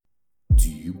Do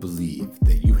you believe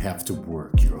that you have to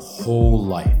work your whole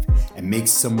life and make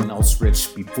someone else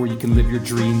rich before you can live your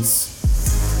dreams?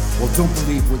 Well, don't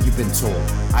believe what you've been told.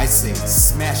 I say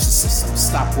smash the system,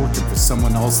 stop working for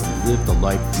someone else and live the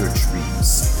life of your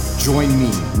dreams. Join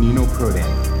me, Nino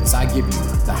Prodan, as I give you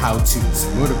the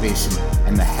how-tos, motivation,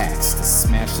 and the hacks to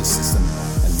smash the system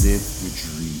and live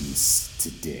your dreams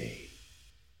today.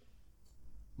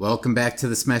 Welcome back to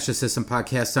the Smash the System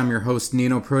podcast. I'm your host,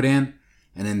 Nino Prodan.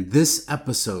 And in this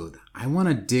episode, I want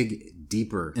to dig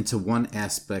deeper into one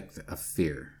aspect of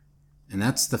fear. And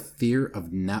that's the fear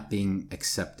of not being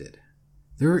accepted.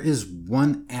 There is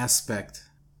one aspect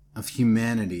of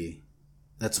humanity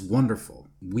that's wonderful.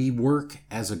 We work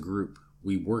as a group.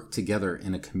 We work together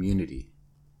in a community.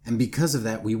 And because of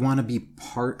that, we want to be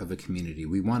part of a community.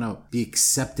 We want to be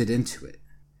accepted into it.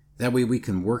 That way we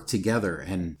can work together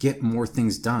and get more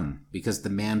things done because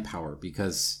the manpower,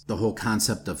 because the whole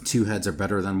concept of two heads are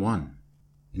better than one.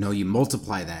 You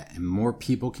multiply that and more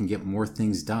people can get more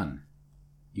things done.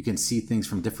 You can see things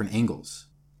from different angles.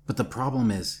 But the problem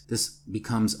is this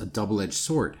becomes a double-edged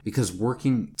sword because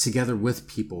working together with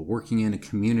people, working in a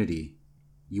community,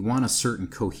 you want a certain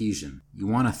cohesion. You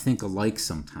want to think alike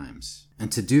sometimes.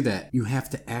 And to do that, you have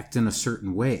to act in a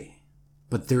certain way.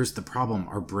 But there's the problem.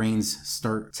 Our brains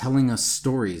start telling us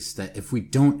stories that if we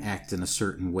don't act in a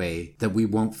certain way, that we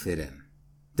won't fit in,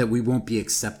 that we won't be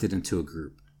accepted into a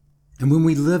group. And when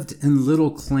we lived in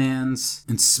little clans,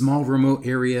 in small remote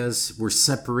areas, we're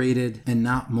separated and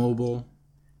not mobile,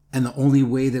 and the only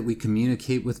way that we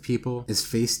communicate with people is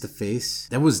face to face,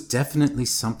 that was definitely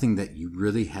something that you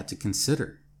really had to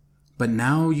consider. But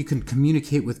now you can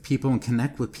communicate with people and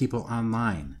connect with people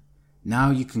online.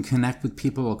 Now you can connect with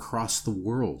people across the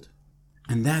world.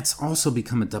 And that's also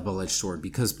become a double-edged sword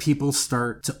because people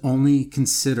start to only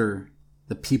consider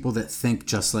the people that think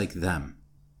just like them.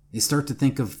 They start to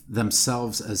think of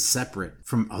themselves as separate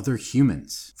from other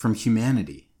humans, from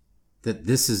humanity, that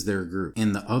this is their group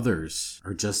and the others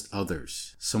are just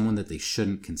others, someone that they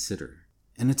shouldn't consider.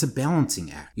 And it's a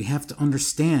balancing act. You have to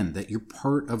understand that you're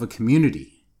part of a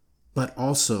community, but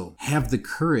also have the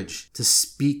courage to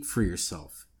speak for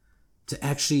yourself. To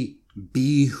actually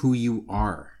be who you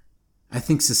are. I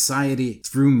think society,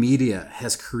 through media,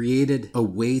 has created a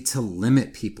way to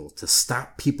limit people, to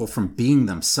stop people from being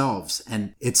themselves.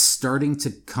 And it's starting to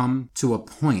come to a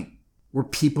point where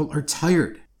people are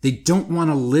tired. They don't want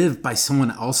to live by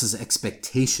someone else's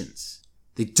expectations.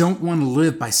 They don't want to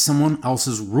live by someone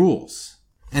else's rules.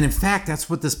 And in fact, that's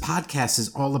what this podcast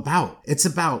is all about. It's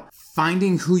about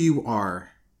finding who you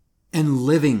are and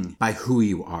living by who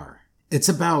you are. It's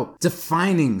about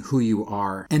defining who you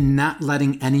are and not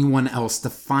letting anyone else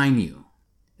define you.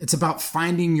 It's about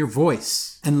finding your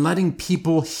voice and letting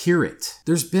people hear it.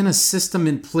 There's been a system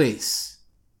in place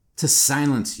to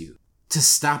silence you, to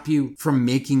stop you from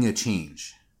making a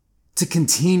change, to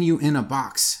contain you in a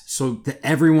box so that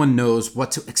everyone knows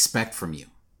what to expect from you,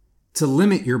 to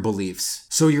limit your beliefs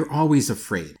so you're always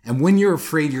afraid. And when you're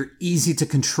afraid, you're easy to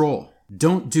control.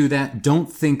 Don't do that.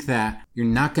 Don't think that. You're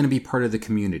not going to be part of the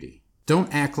community.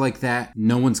 Don't act like that.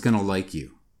 No one's going to like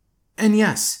you. And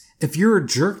yes, if you're a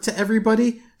jerk to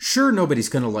everybody, sure, nobody's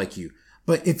going to like you.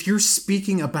 But if you're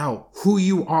speaking about who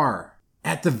you are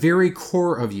at the very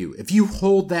core of you, if you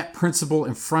hold that principle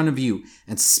in front of you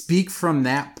and speak from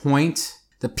that point,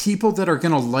 the people that are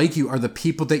going to like you are the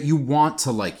people that you want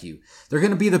to like you. They're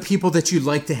going to be the people that you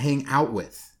like to hang out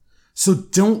with. So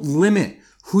don't limit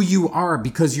who you are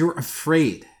because you're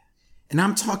afraid. And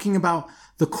I'm talking about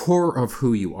the core of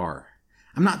who you are.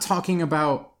 I'm not talking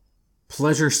about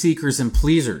pleasure seekers and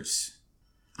pleasers.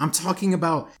 I'm talking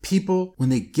about people when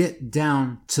they get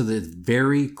down to the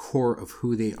very core of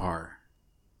who they are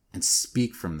and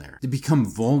speak from there. They become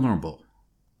vulnerable.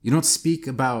 You don't speak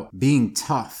about being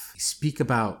tough. You speak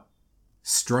about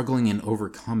struggling and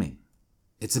overcoming.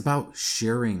 It's about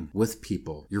sharing with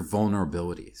people your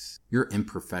vulnerabilities, your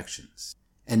imperfections,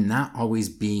 and not always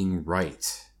being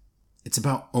right. It's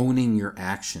about owning your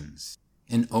actions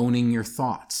and owning your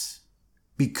thoughts.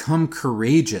 Become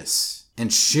courageous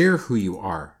and share who you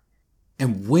are.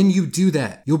 And when you do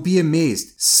that, you'll be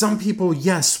amazed. Some people,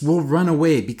 yes, will run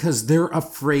away because they're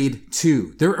afraid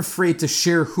too. They're afraid to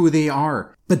share who they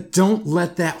are. But don't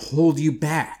let that hold you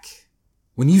back.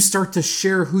 When you start to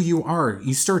share who you are,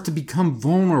 you start to become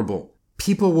vulnerable.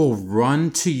 People will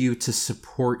run to you to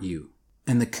support you.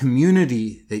 And the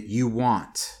community that you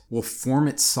want will form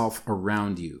itself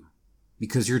around you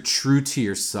because you're true to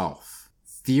yourself.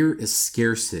 Fear is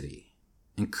scarcity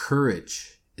and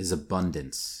courage is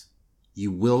abundance.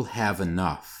 You will have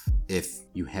enough if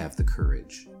you have the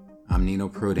courage. I'm Nino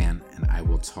Prodan and I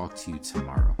will talk to you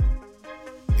tomorrow.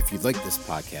 If you like this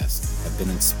podcast, have been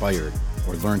inspired,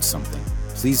 or learned something,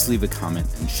 please leave a comment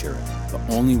and share it. The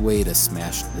only way to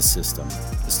smash the system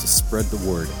is to spread the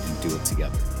word and do it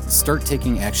together. Start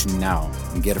taking action now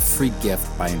and get a free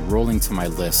gift by enrolling to my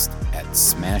list at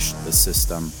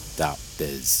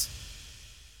smashthesystem.biz.